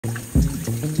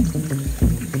Alright,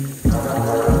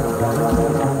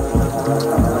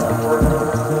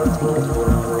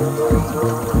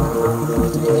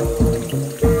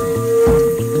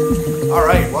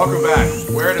 welcome back.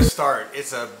 Where to start?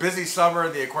 It's a busy summer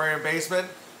in the aquarium basement.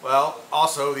 Well,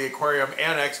 also the aquarium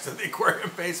annex to the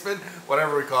aquarium basement,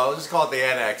 whatever we call it. Let's just call it the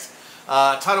annex.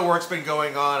 A ton of work's been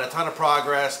going on, a ton of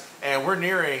progress, and we're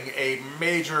nearing a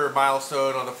major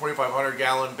milestone on the 4,500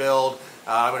 gallon build.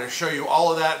 I'm going to show you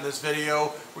all of that in this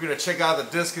video. We're going to check out the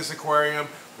discus aquarium.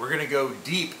 We're going to go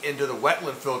deep into the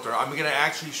wetland filter. I'm going to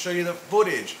actually show you the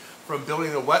footage from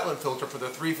building the wetland filter for the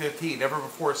 315, never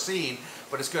before seen,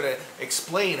 but it's going to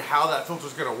explain how that filter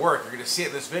is going to work. You're going to see it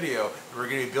in this video, and we're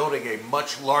going to be building a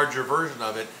much larger version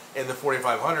of it in the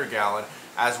 4,500 gallon,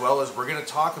 as well as we're going to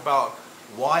talk about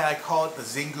why I call it the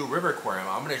Xingu River Aquarium.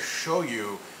 I'm going to show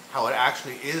you how it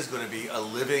actually is going to be a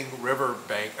living river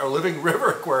bank, or living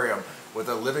river aquarium with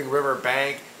a living river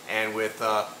bank and with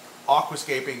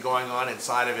aquascaping going on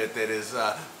inside of it that is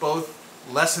both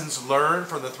lessons learned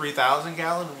from the 3,000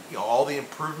 gallon, all the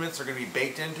improvements are going to be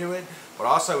baked into it, but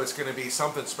also it's going to be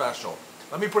something special.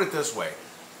 Let me put it this way.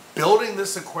 Building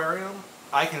this aquarium,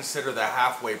 I consider the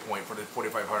halfway point for the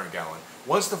 4,500 gallon.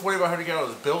 Once the 4,500 gallon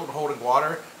is built and holding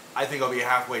water, I think I'll be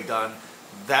halfway done.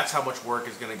 That's how much work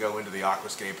is going to go into the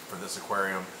aquascape for this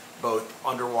aquarium, both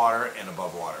underwater and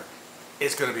above water.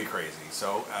 It's going to be crazy.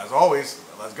 So, as always,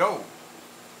 let's go.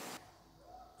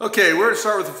 Okay, we're going to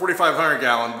start with the 4,500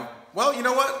 gallon. Well, you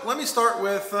know what? Let me start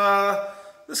with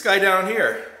this guy down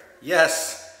here.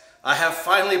 Yes, I have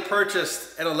finally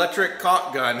purchased an electric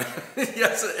caulk gun.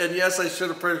 Yes, I should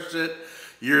have purchased it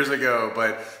years ago,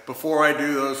 but before I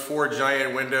do those 4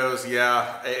 giant windows,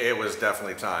 yeah, it was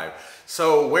definitely time.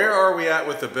 So where are we at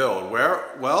with the build?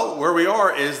 Well, where we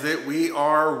are is that we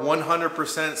are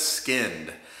 100%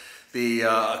 skinned. The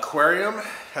aquarium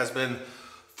has been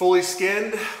fully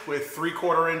skinned with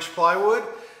 3/4 inch plywood.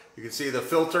 You can see the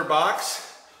filter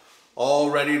box all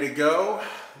ready to go.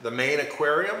 The main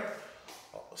aquarium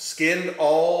skinned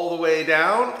all the way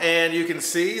down, and you can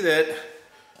see that.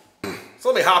 So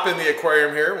let me hop in the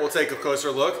aquarium here. We'll take a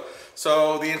closer look.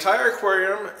 So the entire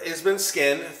aquarium has been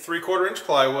skinned, 3/4 inch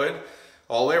plywood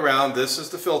all the way around. This is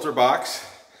the filter box,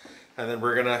 and then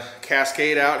we're gonna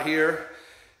cascade out here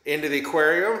into the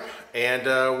aquarium,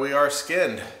 and we are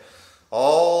skinned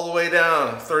all the way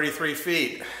down 33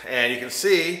 feet. And you can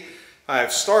see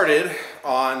I've started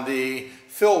on the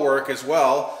fill work as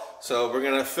well. So we're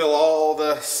gonna fill all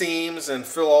the seams and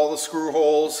fill all the screw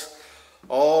holes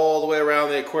all the way around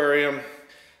the aquarium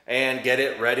and get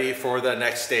it ready for the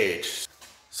next stage.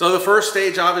 So the first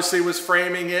stage obviously was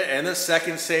framing it, and the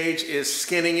second stage is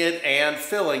skinning it and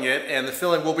filling it, and the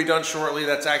filling will be done shortly.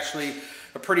 That's actually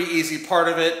a pretty easy part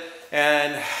of it.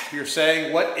 And you're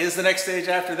saying, what is the next stage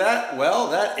after that? Well,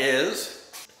 that is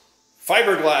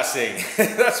fiberglassing.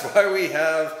 That's why we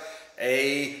have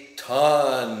a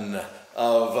ton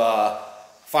of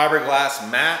fiberglass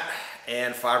mat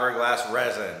and fiberglass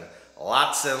resin.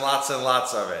 Lots and lots and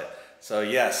lots of it. So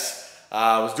yes,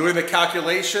 I was doing the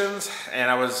calculations,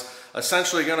 and I was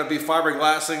essentially going to be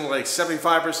fiberglassing like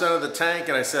 75% of the tank,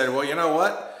 and I said, well, you know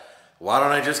what? Why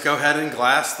don't I just go ahead and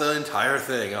glass the entire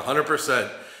thing, 100%.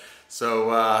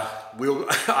 So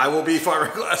I will be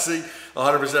fiberglassing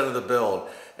 100% of the build.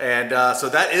 And so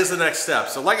that is the next step.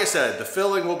 So like I said, the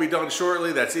filling will be done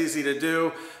shortly. That's easy to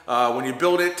do. When you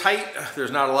build it tight, there's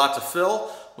not a lot to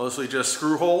fill, mostly just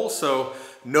screw holes. So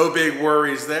no big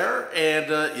worries there.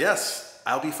 And yes,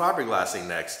 I'll be fiberglassing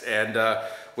next. And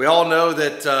we all know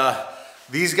that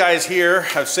these guys here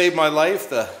have saved my life,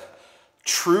 the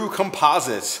True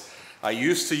Composites. I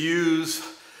used to use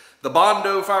the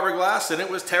Bondo fiberglass, and it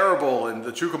was terrible, and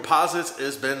the True Composites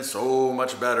has been so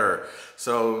much better.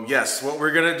 So yes, what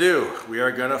we're gonna do, we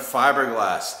are gonna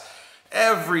fiberglass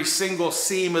every single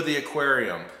seam of the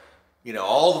aquarium. You know,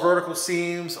 all the vertical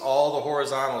seams, all the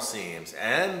horizontal seams,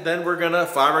 and then we're gonna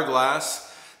fiberglass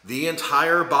the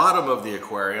entire bottom of the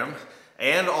aquarium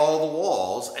and all the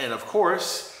walls, and of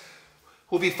course,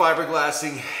 we'll be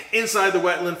fiberglassing inside the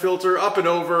wetland filter, up and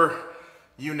over,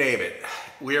 you name it.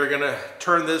 We are gonna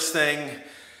turn this thing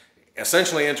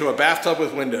essentially into a bathtub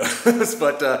with windows.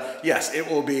 But yes, it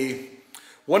will be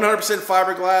 100%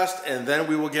 fiberglassed, and then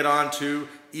we will get on to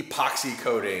epoxy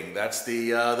coating. That's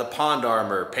the pond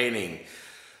armor painting.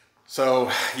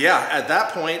 So yeah, at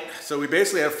that point, so we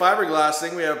basically have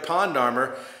fiberglassing, we have pond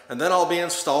armor, and then I'll be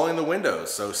installing the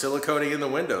windows, so siliconing in the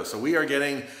windows. So we are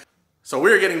getting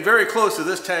very close to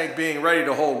this tank being ready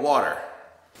to hold water.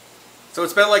 So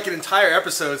it's been like an entire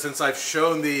episode since I've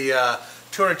shown the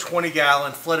 220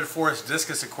 gallon flooded forest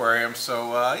discus aquarium.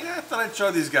 So yeah, I thought I'd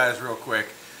show these guys real quick.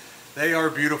 They are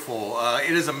beautiful.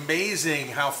 It is amazing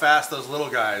how fast those little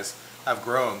guys have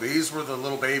grown. These were the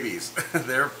little babies.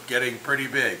 They're getting pretty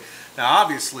big. Now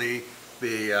obviously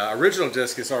the original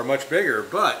discus are much bigger,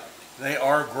 but they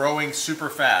are growing super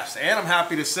fast. And I'm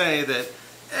happy to say that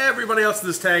everybody else in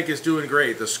this tank is doing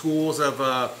great. The schools of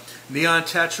Neon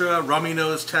Tetra, Rummy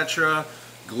Nose Tetra,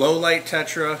 Glow Light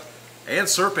Tetra, and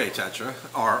Serpe Tetra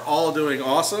are all doing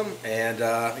awesome, and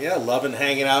yeah, loving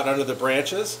hanging out under the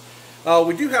branches.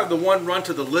 We do have the one run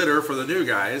to the litter for the new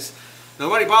guys.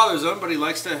 Nobody bothers him, but he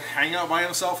likes to hang out by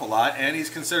himself a lot, and he's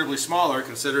considerably smaller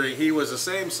considering he was the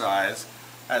same size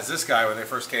as this guy when they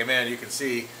first came in. You can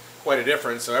see quite a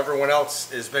difference. So everyone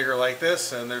else is bigger like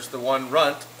this, and there's the one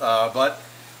runt, but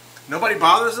nobody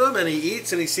bothers him, and he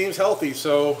eats and he seems healthy,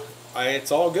 so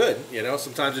it's all good. You know,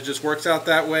 sometimes it just works out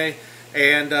that way.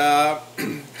 And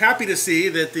happy to see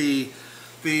that the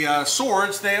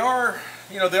swords, they are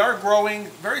growing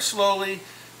very slowly.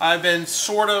 I've been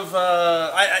sort of,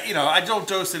 I don't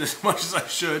dose it as much as I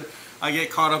should. I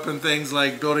get caught up in things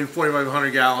like building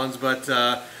 4,500 gallons, but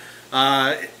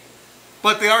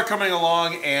they are coming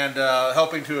along and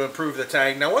helping to improve the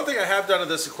tank. Now, one thing I have done to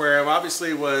this aquarium,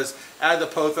 obviously, was add the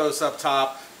pothos up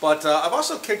top, but I've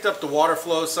also kicked up the water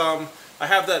flow some. I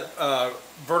have that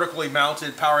vertically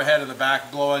mounted power head in the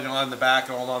back, blowing on the back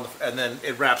and all on and then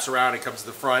it wraps around and comes to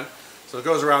the front. So it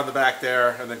goes around the back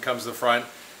there and then comes to the front.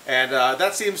 And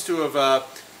that seems to have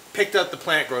picked up the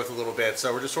plant growth a little bit.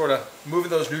 So we're just sort of moving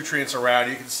those nutrients around.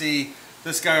 You can see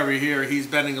this guy over here, he's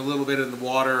bending a little bit in the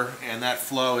water, and that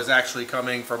flow is actually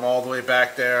coming from all the way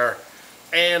back there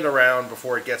and around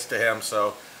before it gets to him.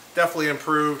 So definitely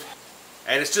improved.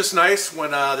 And it's just nice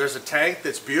when there's a tank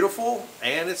that's beautiful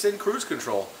and it's in cruise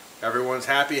control. Everyone's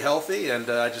happy, healthy, and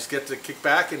I just get to kick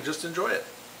back and just enjoy it.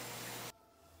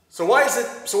 So why is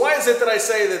it that I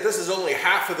say that this is only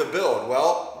half of the build?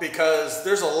 Well, because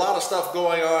there's a lot of stuff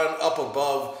going on up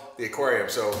above the aquarium.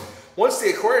 So once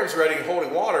the aquarium's ready and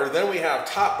holding water, then we have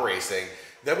top bracing.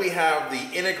 Then we have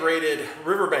the integrated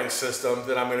riverbank system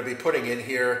that I'm going to be putting in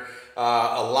here,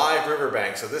 a live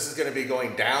riverbank. So this is going to be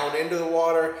going down into the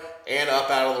water and up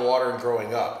out of the water and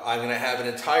growing up. I'm going to have an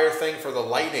entire thing for the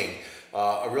lighting,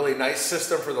 a really nice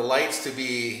system for the lights to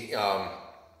be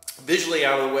visually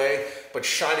out of the way, but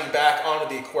shining back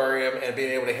onto the aquarium and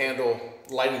being able to handle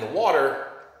lighting the water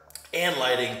and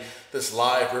lighting this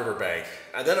live riverbank.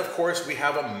 And then of course we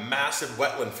have a massive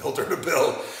wetland filter to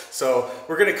build. So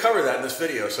we're going to cover that in this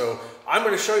video. So I'm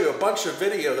going to show you a bunch of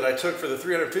video that I took for the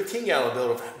 315 gallon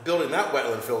build of building that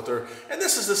wetland filter. And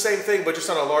this is the same thing, but just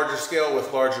on a larger scale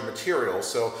with larger materials.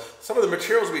 So some of the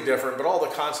materials will be different, but all the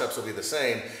concepts will be the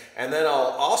same. And then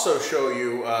I'll also show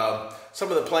you some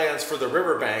of the plans for the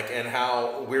riverbank and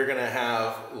how we're going to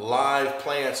have live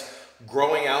plants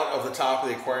growing out of the top of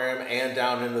the aquarium and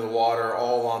down into the water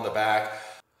all on the back.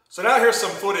 So now here's some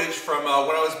footage from when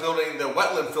I was building the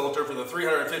wetland filter for the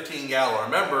 315 gallon.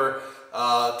 Remember,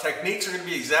 techniques are going to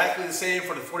be exactly the same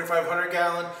for the 4,500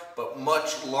 gallon, but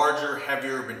much larger,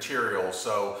 heavier material.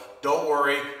 So don't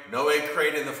worry, no egg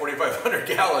crate in the 4,500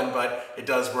 gallon, but it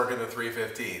does work in the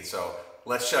 315. So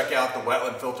let's check out the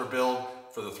wetland filter build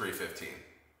for the 315.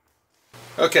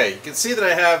 Okay, you can see that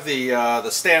I have the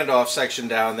standoff section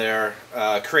down there,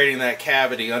 creating that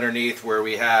cavity underneath where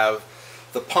we have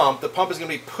the pump. The pump is going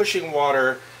to be pushing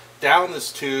water down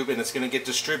this tube, and it's going to get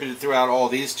distributed throughout all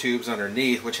these tubes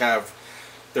underneath, which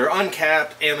they're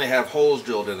uncapped and they have holes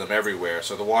drilled in them everywhere.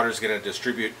 So the water is going to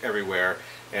distribute everywhere.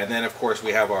 And then of course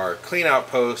we have our clean out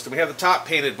post, and we have the top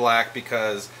painted black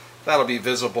because that'll be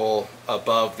visible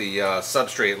above the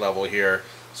substrate level here,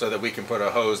 so that we can put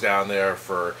a hose down there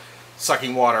for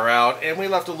sucking water out. And we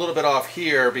left a little bit off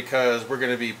here because we're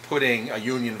going to be putting a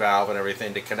union valve and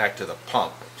everything to connect to the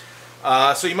pump.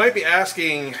 So you might be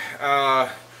asking,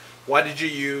 why did you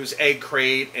use egg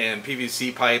crate and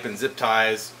PVC pipe and zip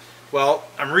ties? Well,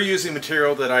 I'm reusing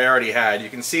material that I already had. You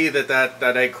can see that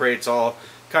egg crate's all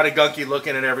kind of gunky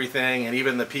looking and everything, and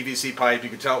even the PVC pipe, you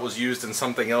can tell it was used in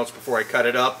something else before I cut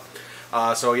it up.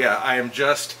 So yeah, I am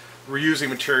just reusing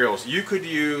materials. You could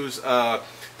use,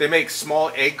 they make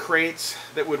small egg crates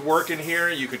that would work in here.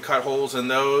 You could cut holes in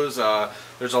those.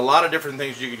 There's a lot of different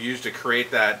things you could use to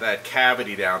create that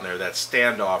cavity down there, that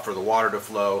standoff for the water to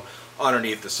flow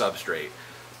underneath the substrate.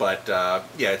 But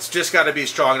yeah, it's just got to be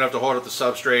strong enough to hold up the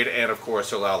substrate and of course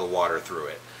to allow the water through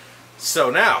it. So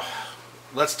now,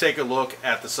 let's take a look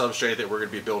at the substrate that we're going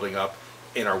to be building up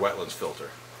in our wetlands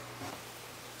filter.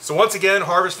 So once again,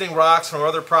 harvesting rocks from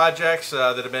other projects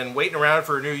that have been waiting around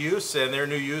for a new use, and their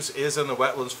new use is in the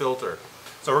wetlands filter.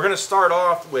 So we're going to start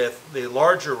off with the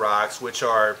larger rocks, which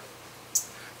are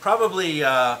probably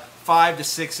 4 to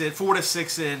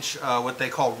 6 inch, what they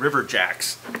call river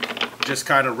jacks. Just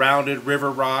kind of rounded river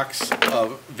rocks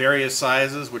of various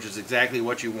sizes, which is exactly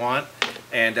what you want.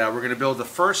 And we're going to build the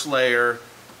first layer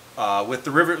with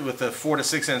the 4 to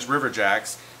 6 inch river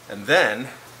jacks, and then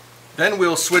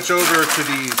we'll switch over to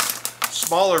these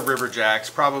smaller river jacks,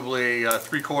 probably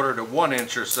 3/4 to 1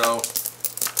 inch or so.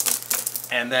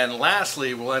 And then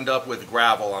lastly, we'll end up with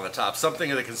gravel on the top, something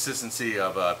of the consistency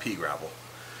of pea gravel.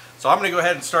 So I'm going to go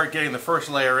ahead and start getting the first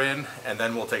layer in, and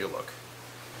then we'll take a look.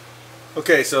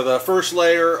 Okay, so the first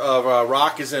layer of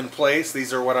rock is in place.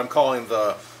 These are what I'm calling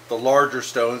the larger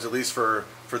stones, at least for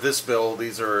this build.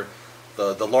 These are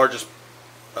the largest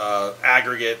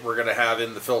aggregate we're going to have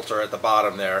in the filter at the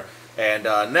bottom there. And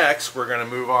next, we're going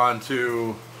to move on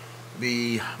to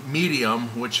the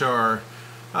medium, which are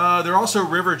they're also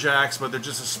river jacks, but they're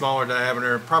just a smaller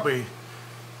diameter, probably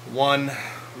around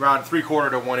 3/4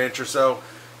 to 1 inch or so.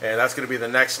 And that's going to be the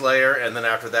next layer, and then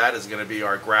after that is going to be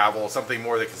our gravel, something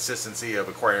more the consistency of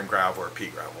aquarium gravel or pea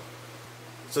gravel.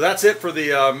 So that's it for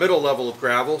the middle level of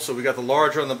gravel. So we got the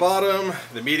larger on the bottom,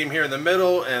 the medium here in the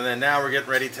middle, and then now we're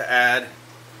getting ready to add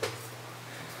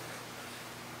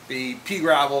the pea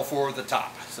gravel for the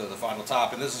top, so the final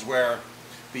top. And this is where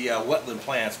the wetland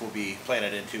plants will be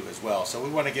planted into as well. So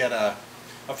we want to get a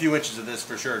few inches of this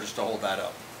for sure, just to hold that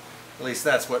up. At least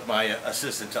that's what my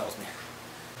assistant tells me.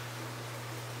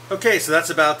 Okay, so that's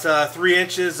about 3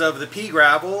 inches of the pea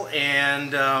gravel,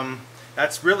 and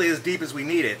that's really as deep as we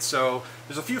need it. So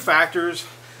there's a few factors.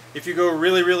 If you go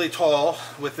really tall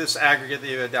with this aggregate that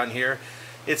you have down here,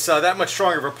 it's that much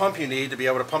stronger of a pump you need to be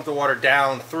able to pump the water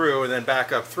down through and then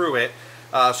back up through it.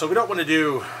 So we don't want to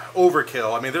do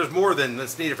overkill. I mean, there's more than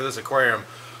that's needed for this aquarium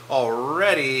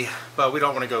already, but we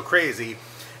don't want to go crazy,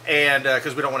 and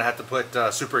because we don't want to have to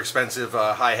put super expensive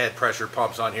high head pressure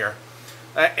pumps on here.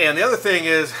 And the other thing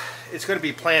is, it's going to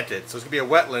be planted, so it's going to be a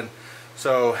wetland.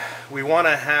 So we want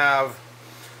to have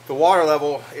the water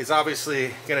level is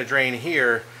obviously going to drain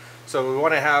here, so we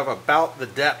want to have about the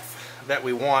depth that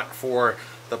we want for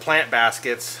the plant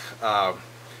baskets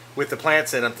with the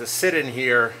plants in them to sit in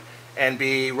here and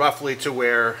be roughly to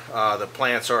where the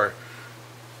plants are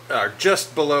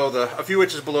just below a few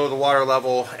inches below the water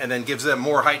level, and then gives them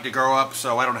more height to grow up,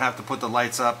 so I don't have to put the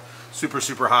lights up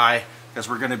super high, because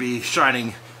we're going to be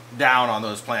shining down on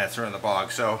those plants that are in the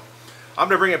bog. So I'm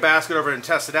going to bring a basket over and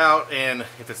test it out, and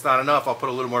if it's not enough, I'll put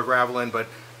a little more gravel in, but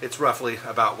it's roughly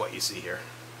about what you see here.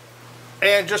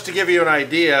 And just to give you an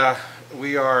idea,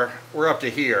 we're up to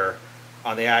here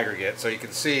on the aggregate, so you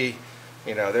can see,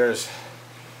 you know, there's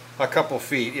a couple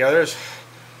feet, you know, there's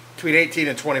between 18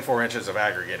 and 24 inches of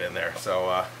aggregate in there,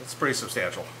 so it's pretty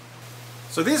substantial.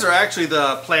 So these are actually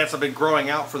the plants I've been growing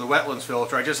out for the wetlands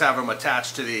filter. I just have them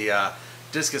attached to the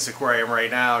discus aquarium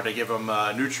right now to give them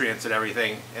nutrients and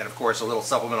everything, and of course a little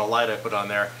supplemental light I put on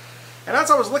there. And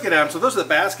as I was looking at them, so those are the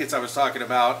baskets I was talking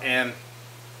about, and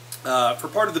for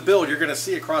part of the build you're going to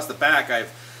see across the back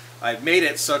I've made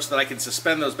it such that I can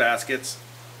suspend those baskets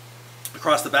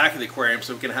across the back of the aquarium,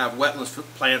 so we can have wetlands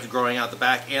plants growing out the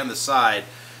back and the side.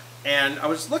 And I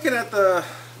was looking at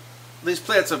these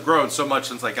plants have grown so much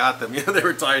since I got them. You know, they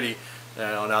were tiny, you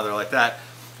know, now they're like that.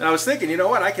 And I was thinking, you know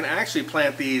what, I can actually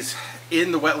plant these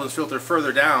in the wetlands filter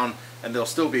further down, and they'll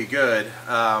still be good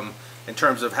in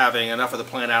terms of having enough of the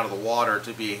plant out of the water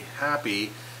to be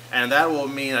happy. And that will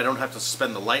mean I don't have to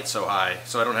suspend the light so high,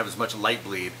 so I don't have as much light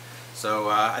bleed. So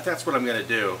I think that's what I'm going to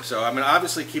do. So I'm going to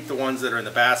obviously keep the ones that are in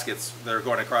the baskets that are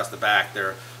going across the back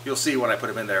there. You'll see when I put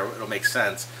them in there, it'll make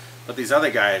sense. But these other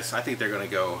guys, I think they're going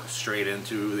to go straight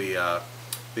into the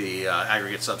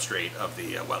aggregate substrate of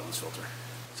the wetlands filter.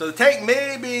 So the tank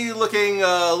may be looking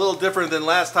a little different than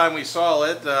last time we saw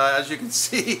it. As you can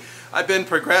see, I've been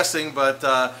progressing, but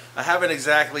I haven't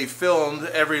exactly filmed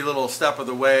every little step of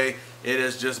the way. It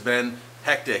has just been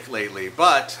hectic lately.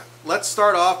 But let's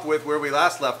start off with where we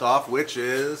last left off, which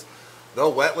is the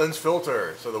wetlands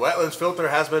filter. So the wetlands filter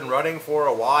has been running for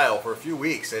a while, for a few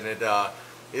weeks, and it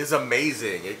is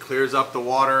amazing. It clears up the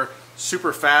water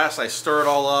super fast. I stir it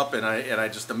all up, and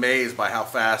I'm just amazed by how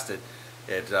fast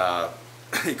it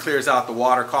clears out the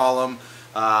water column.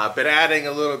 Been adding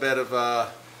a little bit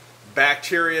of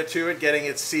bacteria to it, getting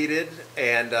it seeded,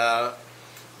 and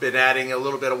been adding a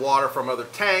little bit of water from other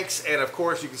tanks. And of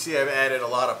course, you can see I've added a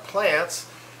lot of plants,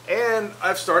 and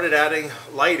I've started adding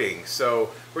lighting.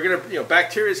 So we're gonna, you know,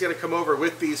 bacteria is gonna come over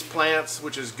with these plants,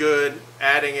 which is good.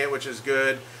 Adding it, which is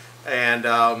good. And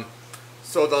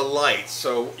so the lights.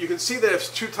 So you can see that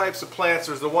there's two types of plants.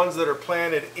 There's the ones that are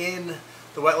planted in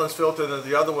the wetlands filter, and then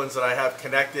the other ones that I have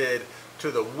connected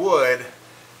to the wood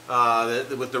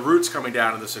with the roots coming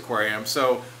down in this aquarium.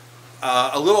 So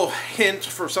A little hint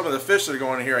for some of the fish that are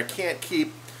going in here, I can't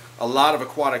keep a lot of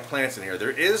aquatic plants in here.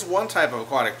 There is one type of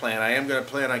aquatic plant I am going to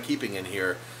plan on keeping in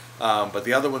here, but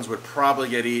the other ones would probably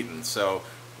get eaten. So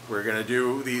we're going to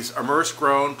do these immerse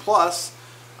grown, plus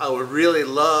I would really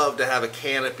love to have a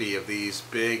canopy of these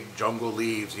big jungle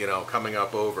leaves, you know, coming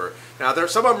up over. Now,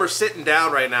 some of them are sitting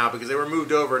down right now because they were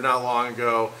moved over not long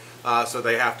ago, so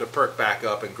they have to perk back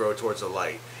up and grow towards the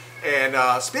light.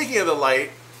 And speaking of the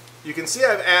light, you can see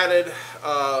I've added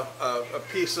a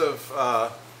piece of,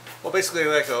 well, basically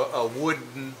like a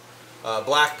wooden,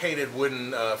 black painted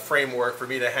wooden framework for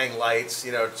me to hang lights,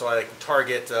 you know, so I can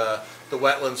target the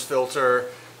wetlands filter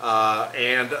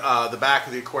and the back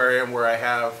of the aquarium where I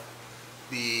have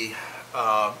the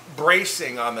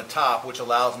bracing on the top, which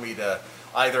allows me to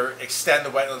either extend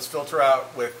the wetlands filter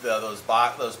out with those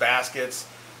baskets,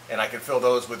 and I can fill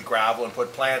those with gravel and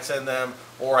put plants in them,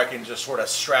 or I can just sort of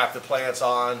strap the plants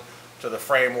on to the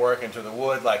framework and to the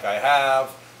wood like I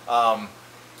have.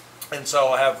 And so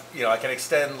I have, you know, I can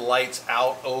extend lights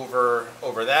out over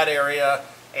that area,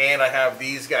 and I have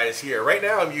these guys here. Right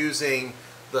now I'm using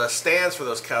the stands for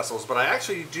those kessels, but I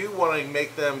actually do want to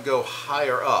make them go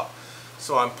higher up.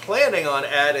 So I'm planning on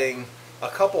adding a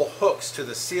couple hooks to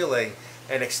the ceiling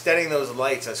and extending those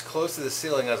lights as close to the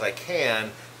ceiling as I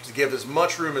can to give as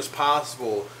much room as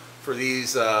possible for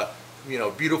these you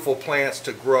know, beautiful plants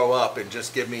to grow up and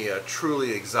just give me a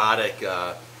truly exotic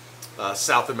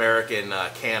South American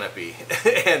canopy.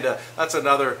 And that's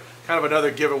another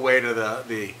giveaway to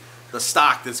the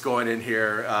stock that's going in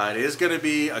here. It is going to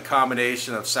be a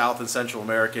combination of South and Central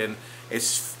American.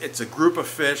 It's a group of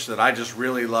fish that I just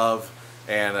really love,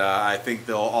 and I think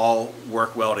they'll all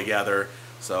work well together.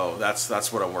 So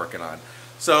that's what I'm working on.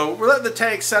 So we're letting the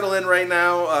tank settle in right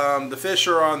now. The fish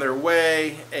are on their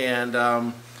way, and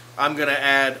I'm going to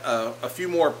add a few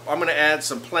more. I'm going to add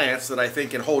some plants that I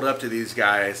think can hold up to these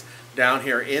guys down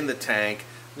here in the tank.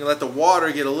 I'm going to let the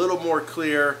water get a little more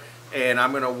clear, and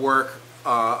I'm going to work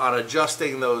on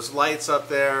adjusting those lights up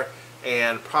there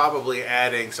and probably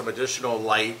adding some additional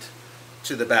light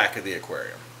to the back of the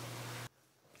aquarium.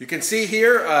 You can see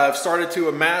here I've started to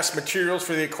amass materials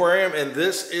for the aquarium, and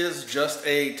this is just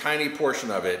a tiny portion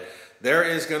of it. There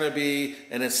is going to be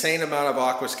an insane amount of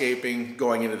aquascaping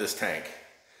going into this tank.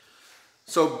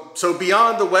 So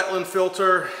beyond the wetland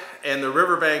filter and the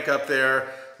riverbank up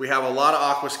there, we have a lot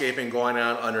of aquascaping going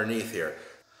on underneath here.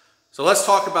 So let's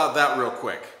talk about that real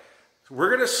quick. We're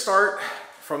going to start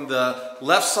from the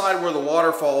left side where the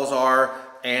waterfalls are,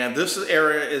 and this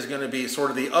area is going to be sort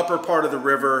of the upper part of the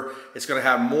river. It's going to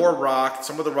have more rock.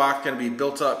 Some of the rock is going to be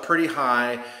built up pretty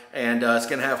high, and it's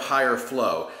going to have higher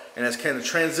flow. And it's going to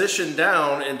transition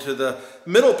down into the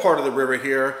middle part of the river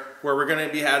here, where we're going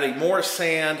to be adding more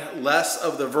sand, less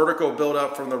of the vertical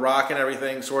buildup from the rock and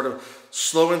everything, sort of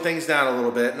slowing things down a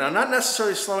little bit. Now, not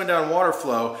necessarily slowing down water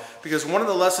flow, because one of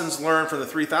the lessons learned from the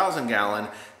 3,000 gallon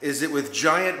is that with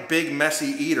giant, big, messy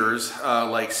eaters,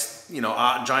 like, you know,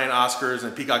 giant Oscars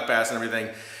and peacock bass and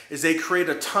everything, is they create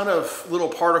a ton of little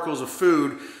particles of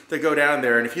food that go down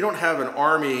there. And if you don't have an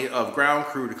army of ground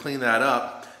crew to clean that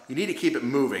up, you need to keep it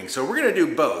moving. So we're going to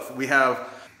do both.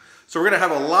 So we're going to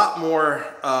have a lot more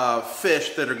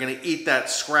fish that are going to eat that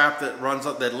scrap that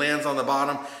lands on the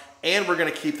bottom, and we're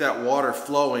going to keep that water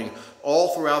flowing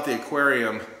all throughout the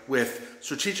aquarium with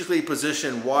strategically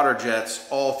positioned water jets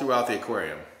all throughout the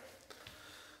aquarium.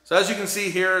 So as you can see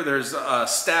here, there's a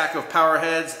stack of power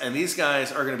heads, and these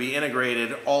guys are going to be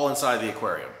integrated all inside the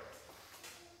aquarium.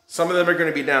 Some of them are going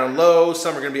to be down low,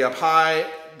 some are going to be up high,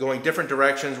 going different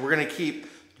directions. We're going to keep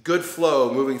good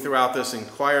flow moving throughout this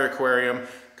entire aquarium,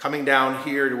 coming down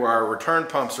here to where our return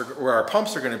pumps are, where our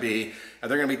pumps are going to be, and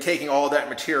they're going to be taking all that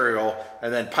material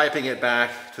and then piping it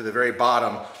back to the very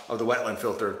bottom of the wetland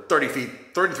filter,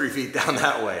 33 feet down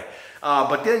that way.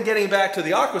 But then getting back to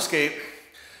the aquascape,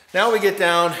 now we get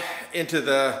down into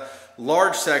the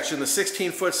large section, the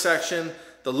 16-foot section,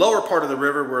 the lower part of the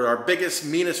river where our biggest,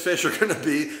 meanest fish are going to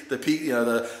be,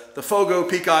 the Fogo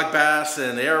peacock bass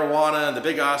and the arowana and the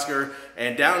big Oscar.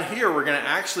 And down here, we're going to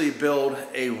actually build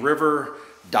a river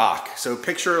dock. So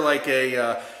picture like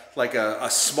a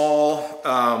small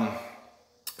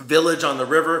village on the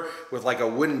river with like a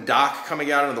wooden dock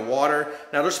coming out into the water.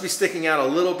 Now this will be sticking out a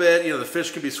little bit. You know, the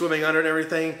fish could be swimming under and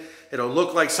everything. It'll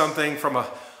look like something from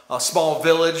a small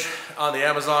village on the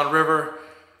Amazon River,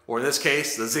 or in this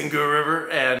case, the Xingu River.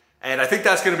 And I think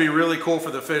that's going to be really cool for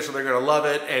the fish, and they're going to love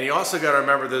it. And you also got to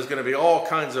remember there's going to be all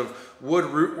kinds of wood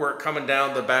root work coming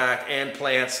down the back and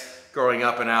plants growing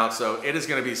up and out. So it is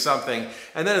going to be something.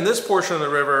 And then in this portion of the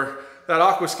river, that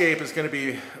aquascape is going to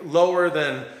be lower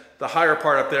than the higher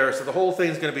part up there. So the whole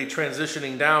thing's going to be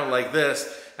transitioning down like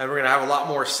this, and we're going to have a lot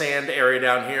more sand area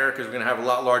down here because we're going to have a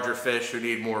lot larger fish who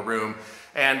need more room.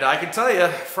 And I can tell you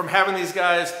from having these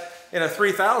guys in a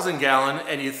 3,000 gallon,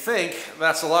 and you think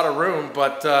that's a lot of room,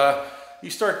 but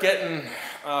you start getting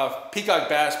peacock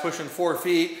bass pushing 4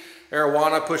 feet,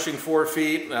 arowana pushing 4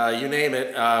 feet, you name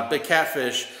it, big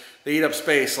catfish, they eat up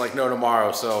space like no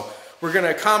tomorrow. So we're going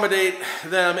to accommodate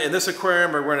them in this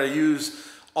aquarium. We're going to use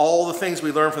all the things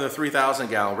we learned from the 3,000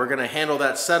 gallon. We're going to handle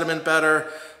that sediment better,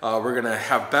 we're going to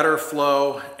have better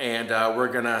flow, and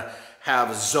we're going to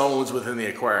have zones within the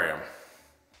aquarium.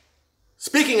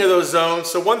 Speaking of those zones,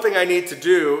 so one thing I need to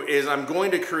do is I'm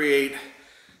going to create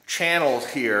channels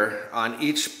here on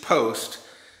each post,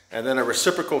 and then a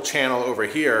reciprocal channel over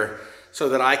here so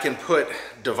that I can put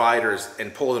dividers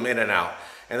and pull them in and out.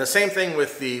 And the same thing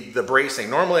with the bracing.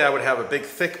 Normally I would have a big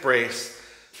thick brace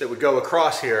that would go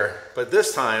across here, but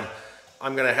this time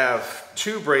I'm gonna have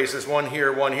 2 braces, one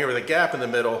here with a gap in the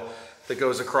middle that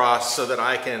goes across so that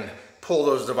I can pull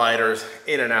those dividers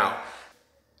in and out.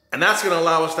 And that's gonna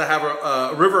allow us to have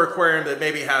a river aquarium that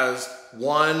maybe has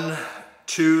 1,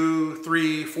 2,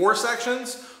 3, 4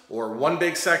 sections, or one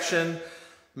big section,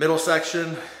 middle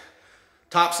section,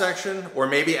 top section, or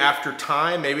maybe after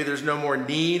time, maybe there's no more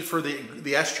need for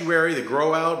the estuary, the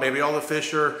grow out, maybe all the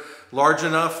fish are large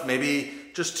enough, maybe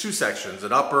just 2 sections,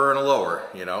 an upper and a lower,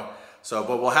 you know. So,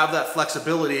 but we'll have that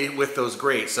flexibility with those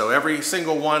grates. So every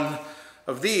single one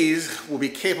of these will be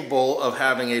capable of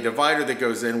having a divider that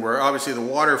goes in where obviously the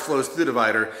water flows through the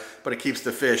divider, but it keeps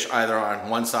the fish either on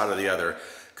one side or the other.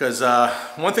 Because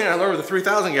one thing I learned with the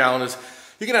 3,000 gallon is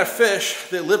you can have fish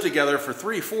that live together for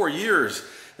 3, 4 years,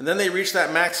 and then they reach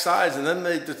that max size, and then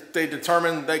they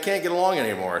determine they can't get along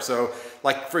anymore. So,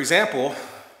 like for example,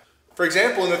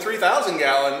 in the 3,000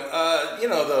 gallon, you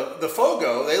know, the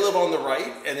Fogo, they live on the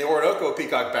right, and the Orinoco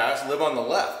peacock bass live on the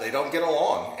left. They don't get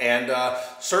along. And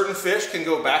certain fish can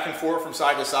go back and forth from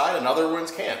side to side, and other ones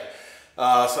can't.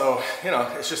 So, you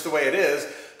know, it's just the way it is.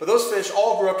 But those fish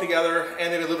all grew up together,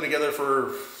 and they've been living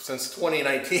together since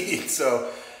 2019.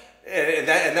 So, and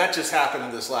that just happened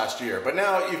in this last year. But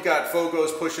now you've got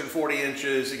Fogos pushing 40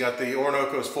 inches, you got the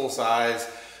Orinoco's full size.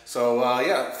 So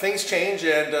yeah, things change,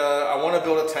 and I want to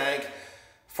build a tank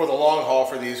for the long haul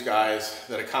for these guys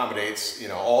that accommodates, you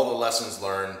know, all the lessons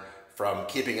learned from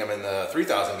keeping them in the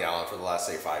 3,000 gallon for the last,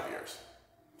 say, 5 years.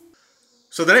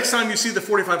 So the next time you see the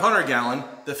 4,500 gallon,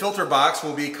 the filter box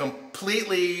will be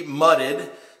completely mudded,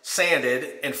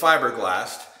 sanded, and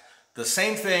fiberglassed. The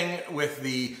same thing with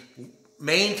the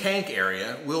main tank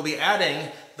area. We'll be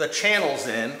adding the channels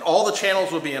in. All the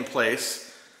channels will be in place.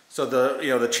 So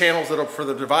the channels that are for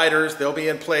the dividers, they'll be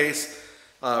in place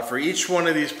for each one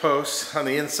of these posts on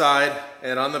the inside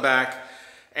and on the back.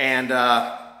 And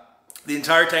the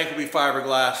entire tank will be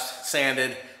fiberglassed,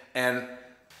 sanded, and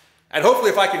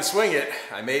hopefully if I can swing it,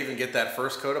 I may even get that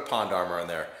first coat of pond armor on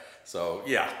there. So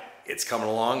yeah, it's coming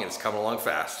along, and it's coming along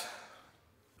fast.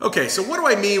 Okay, so what do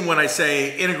I mean when I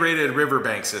say integrated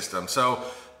riverbank system? So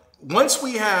once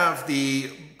we have the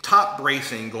top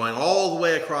bracing going all the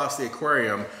way across the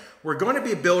aquarium, we're going to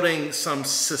be building some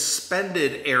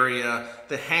suspended area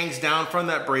that hangs down from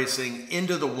that bracing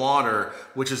into the water,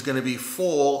 which is going to be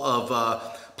full of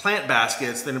plant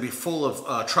baskets. They're going to be full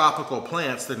of tropical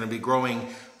plants that are going to be growing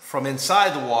from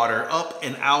inside the water up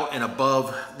and out and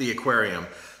above the aquarium.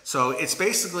 So it's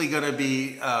basically going to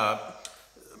be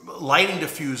lighting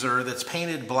diffuser that's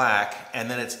painted black, and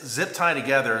then it's zip tied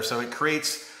together, so it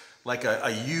creates like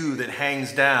a U that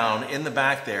hangs down in the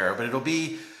back there, but it'll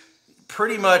be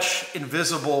pretty much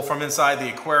invisible from inside the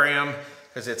aquarium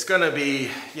because it's going to be,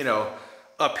 you know,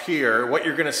 up here. What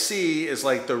you're going to see is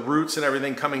like the roots and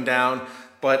everything coming down,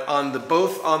 but on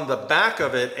both on the back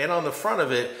of it and on the front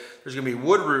of it, there's going to be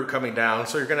wood root coming down.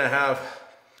 So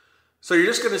you're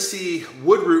just going to see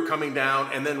wood root coming down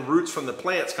and then roots from the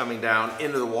plants coming down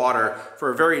into the water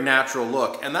for a very natural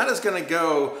look. And that is going to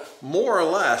go more or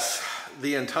less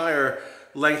the entire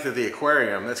length of the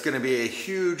aquarium. That's going to be a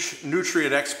huge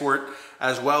nutrient export,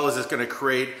 as well as it's going to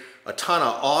create a ton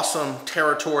of awesome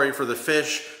territory for the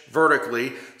fish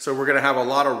vertically. So we're going to have a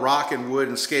lot of rock and wood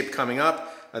and scape coming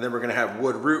up, and then we're going to have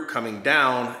wood root coming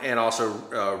down, and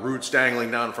also roots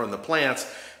dangling down from the plants.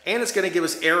 And it's going to give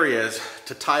us areas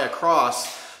to tie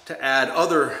across to add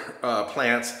other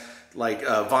plants, like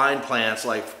vine plants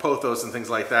like pothos and things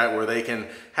like that, where they can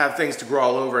have things to grow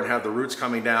all over and have the roots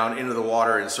coming down into the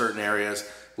water in certain areas,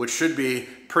 which should be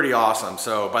pretty awesome.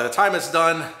 So by the time it's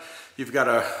done, you've got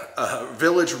a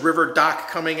village river dock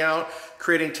coming out,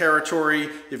 creating territory.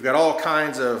 You've got all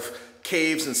kinds of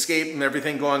caves and scape and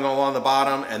everything going along the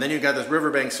bottom, and then you've got this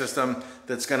riverbank system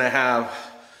that's going to have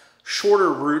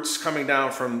shorter roots coming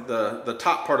down from the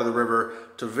top part of the river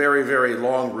to very, very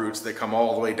long roots that come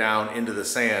all the way down into the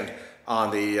sand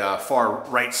on the far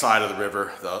right side of the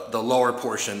river, the lower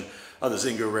portion of the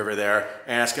Xingu River there.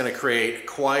 And it's going to create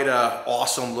quite a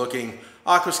awesome looking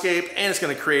aquascape, and it's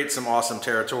going to create some awesome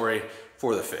territory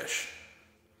for the fish.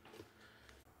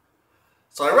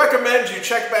 So I recommend you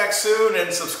check back soon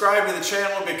and subscribe to the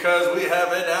channel, because we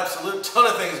have an absolute ton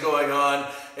of things going on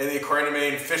in the Aquarium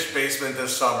Maine fish basement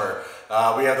this summer.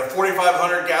 We have the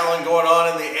 4,500 gallon going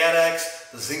on in the annex,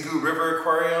 the Xingu River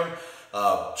Aquarium,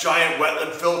 giant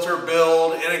wetland filter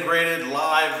build, integrated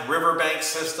live riverbank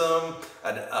system,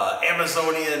 an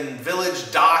Amazonian village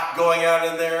dock going out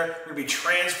in there. We're going to be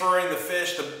transferring the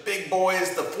fish, the big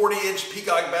boys, the 40-inch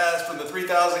peacock bass from the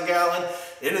 3,000 gallon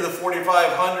into the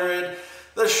 4,500.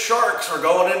 The sharks are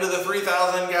going into the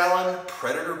 3,000 gallon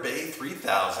Predator Bay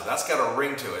 3000. That's got a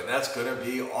ring to it, and that's going to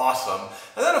be awesome.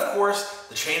 And then, of course,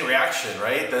 the chain reaction,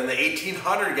 right? Then the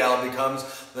 1,800 gallon becomes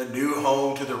the new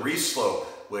home to the reef slope,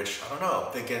 which, I don't know,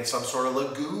 I'm thinking some sort of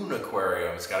lagoon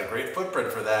aquarium. It's got a great footprint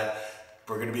for that.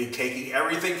 We're going to be taking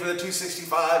everything from the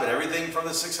 265 and everything from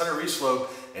the 600 reef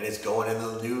slope, and it's going in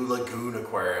the new lagoon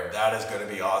aquarium. That is going to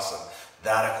be awesome.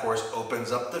 That, of course,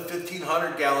 opens up the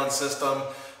 1,500 gallon system.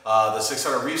 The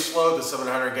 600 reef slope, the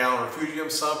 700 gallon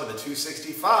refugium sump, and the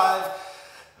 265,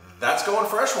 that's going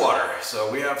freshwater.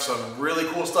 So we have some really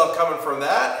cool stuff coming from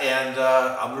that, and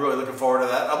I'm really looking forward to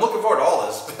that. I'm looking forward to all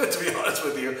this, to be honest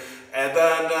with you. And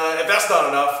then if that's not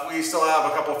enough, we still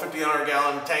have a couple of 1,500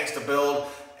 gallon tanks to build,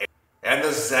 and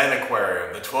the Zen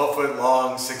Aquarium, the 12-foot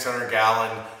long, 600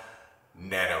 gallon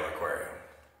nano aquarium.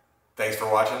 Thanks for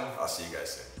watching. I'll see you guys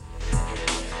soon.